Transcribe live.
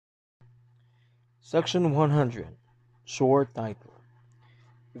Section 100. Short title.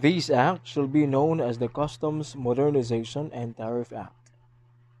 These acts shall be known as the Customs Modernization and Tariff Act.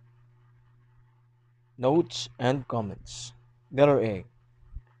 Notes and comments. Letter A.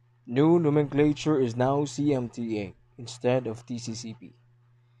 New nomenclature is now CMTA instead of TCCP.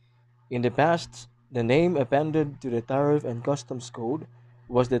 In the past, the name appended to the Tariff and Customs Code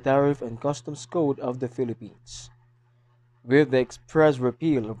was the Tariff and Customs Code of the Philippines. With the express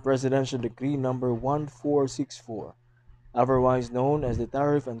repeal of Presidential Decree Number 1464, otherwise known as the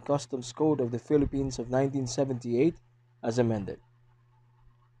Tariff and Customs Code of the Philippines of 1978, as amended.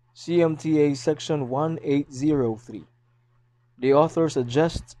 CMTA Section 1803. The author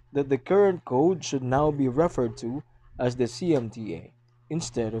suggests that the current code should now be referred to as the CMTA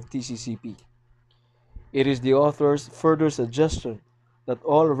instead of TCCP. It is the author's further suggestion that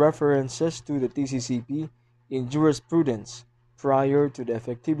all references to the TCCP in jurisprudence prior to the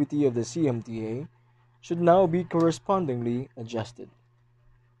effectivity of the CMTA should now be correspondingly adjusted.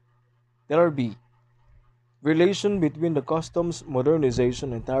 Letter B. Relation between the Customs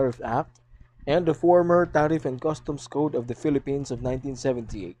Modernization and Tariff Act and the former Tariff and Customs Code of the Philippines of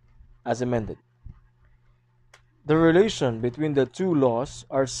 1978, as amended. The relation between the two laws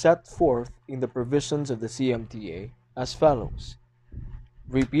are set forth in the provisions of the CMTA as follows.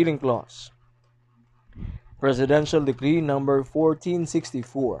 Repealing Clause. Presidential Decree Number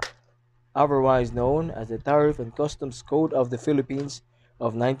 1464, otherwise known as the Tariff and Customs Code of the Philippines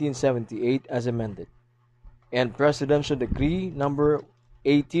of 1978 as amended, and Presidential Decree Number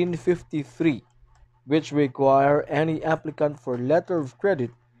 1853, which require any applicant for letter of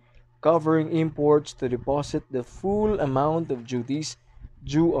credit covering imports to deposit the full amount of duties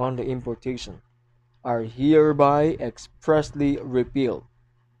due on the importation, are hereby expressly repealed.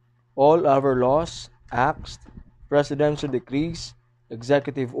 All other laws, acts, presidential decrees,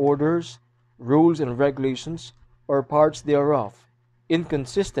 executive orders, rules and regulations, or parts thereof,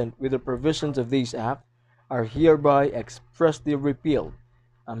 inconsistent with the provisions of these acts, are hereby expressly repealed,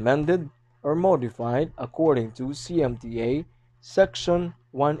 amended, or modified according to CMTA Section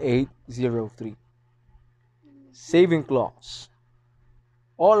 1803. Saving Clause.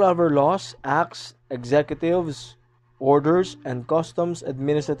 All other laws, acts, executives, orders, and customs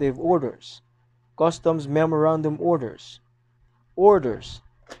administrative orders, customs memorandum orders,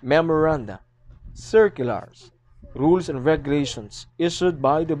 memoranda, circulars, rules and regulations issued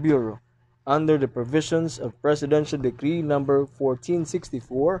by the Bureau under the provisions of Presidential Decree Number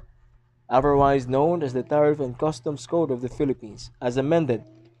 1464, otherwise known as the Tariff and Customs Code of the Philippines, as amended,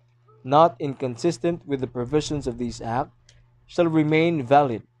 not inconsistent with the provisions of this Act, shall remain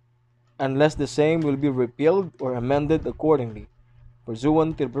valid, unless the same will be repealed or amended accordingly,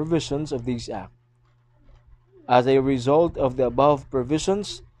 pursuant to the provisions of this Act. As a result of the above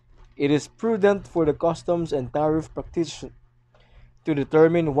provisions, it is prudent for the customs and tariff practitioner to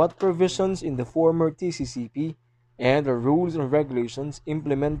determine what provisions in the former TCCP and the rules and regulations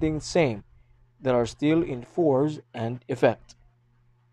implementing same that are still in force and effect.